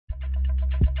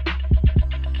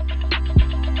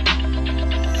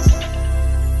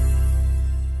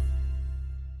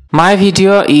My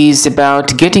video is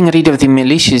about getting rid of the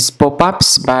malicious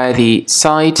pop-ups by the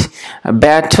site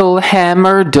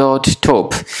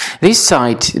Battlehammer.top. This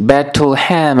site,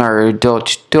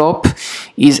 Battlehammer.top,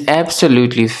 is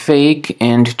absolutely fake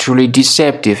and truly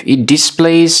deceptive. It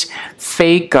displays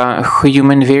fake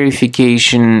human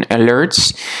verification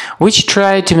alerts, which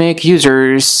try to make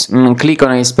users click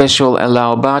on a special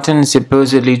allow button,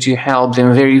 supposedly to help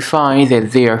them verify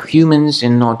that they are humans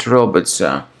and not robots.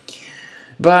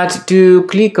 But to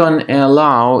click on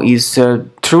allow is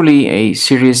truly a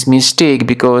serious mistake,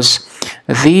 because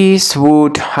this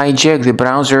would hijack the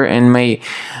browser and may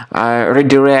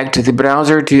redirect the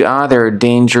browser to other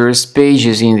dangerous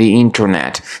pages in the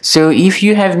internet. So if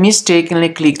you have mistakenly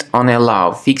clicked on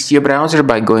allow, fix your browser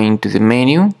by going to the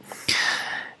menu.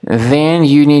 Then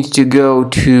you need to go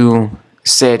to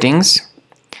settings,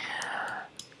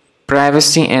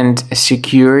 privacy and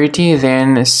security,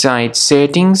 then site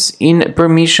settings. In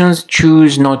permissions,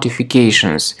 choose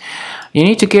notifications. You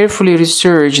need to carefully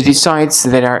research the sites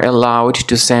that are allowed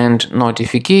to send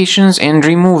notifications and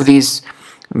remove this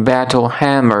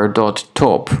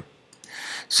Battlehammer.top.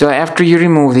 So after you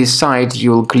remove this site,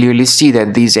 you'll clearly see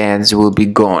that these ads will be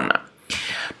gone.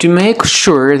 To make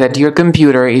sure that your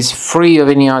computer is free of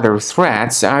any other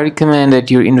threats, I recommend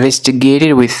that you investigate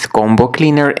it with Combo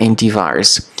Cleaner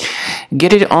antivirus.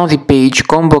 Get it on the page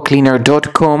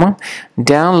combocleaner.com,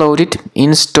 download it,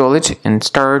 install it, and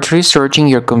start researching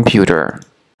your computer.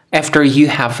 After you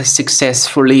have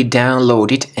successfully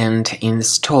downloaded and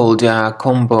installed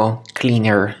Combo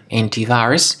Cleaner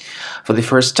antivirus, for the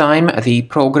first time the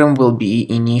program will be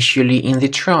initially in the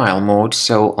trial mode,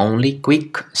 so only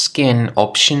quick scan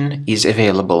option is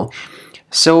available.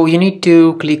 So you need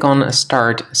to click on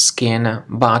Start Scan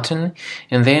button,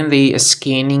 and then the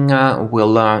scanning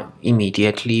will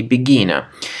immediately begin.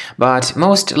 But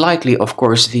most likely, of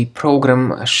course, the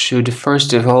program should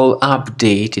first of all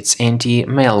update its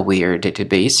anti-malware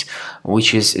database,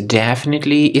 which is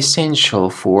definitely essential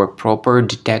for proper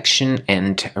detection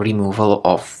and removal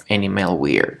of any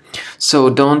malware. So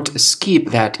don't skip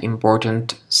that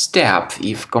important step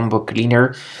if Combo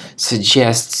Cleaner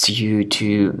suggests you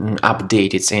to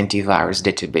update its antivirus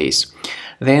database.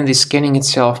 Then the scanning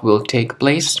itself will take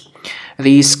place.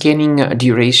 The scanning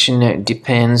duration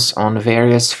depends on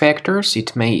various factors.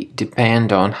 It may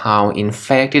depend on how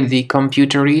infected the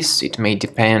computer is. It may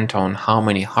depend on how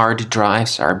many hard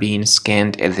drives are being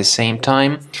scanned at the same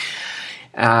time.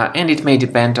 And it may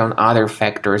depend on other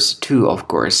factors too, of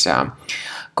course.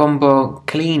 Combo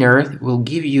Cleaner will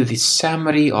give you the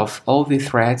summary of all the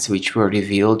threats which were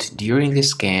revealed during the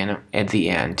scan at the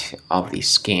end of the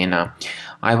scan.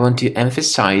 I want to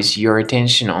emphasize your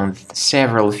attention on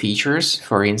several features,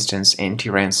 for instance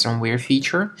anti-ransomware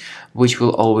feature, which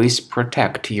will always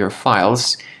protect your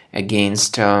files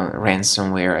against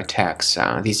ransomware attacks.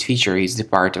 This feature is the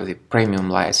part of the premium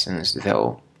license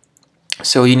though.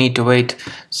 So you need to wait a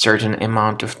certain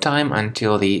amount of time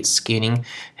until the scanning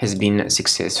has been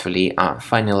successfully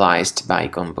finalized by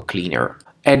Combo Cleaner.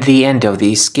 At the end of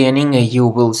the scanning, you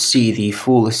will see the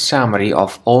full summary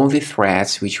of all the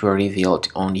threats which were revealed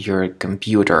on your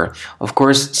computer. Of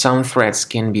course, some threats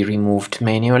can be removed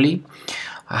manually.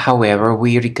 However,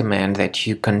 we recommend that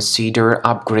you consider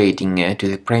upgrading to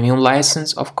the premium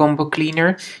license of Combo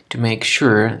Cleaner to make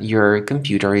sure your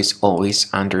computer is always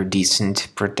under decent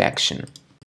protection.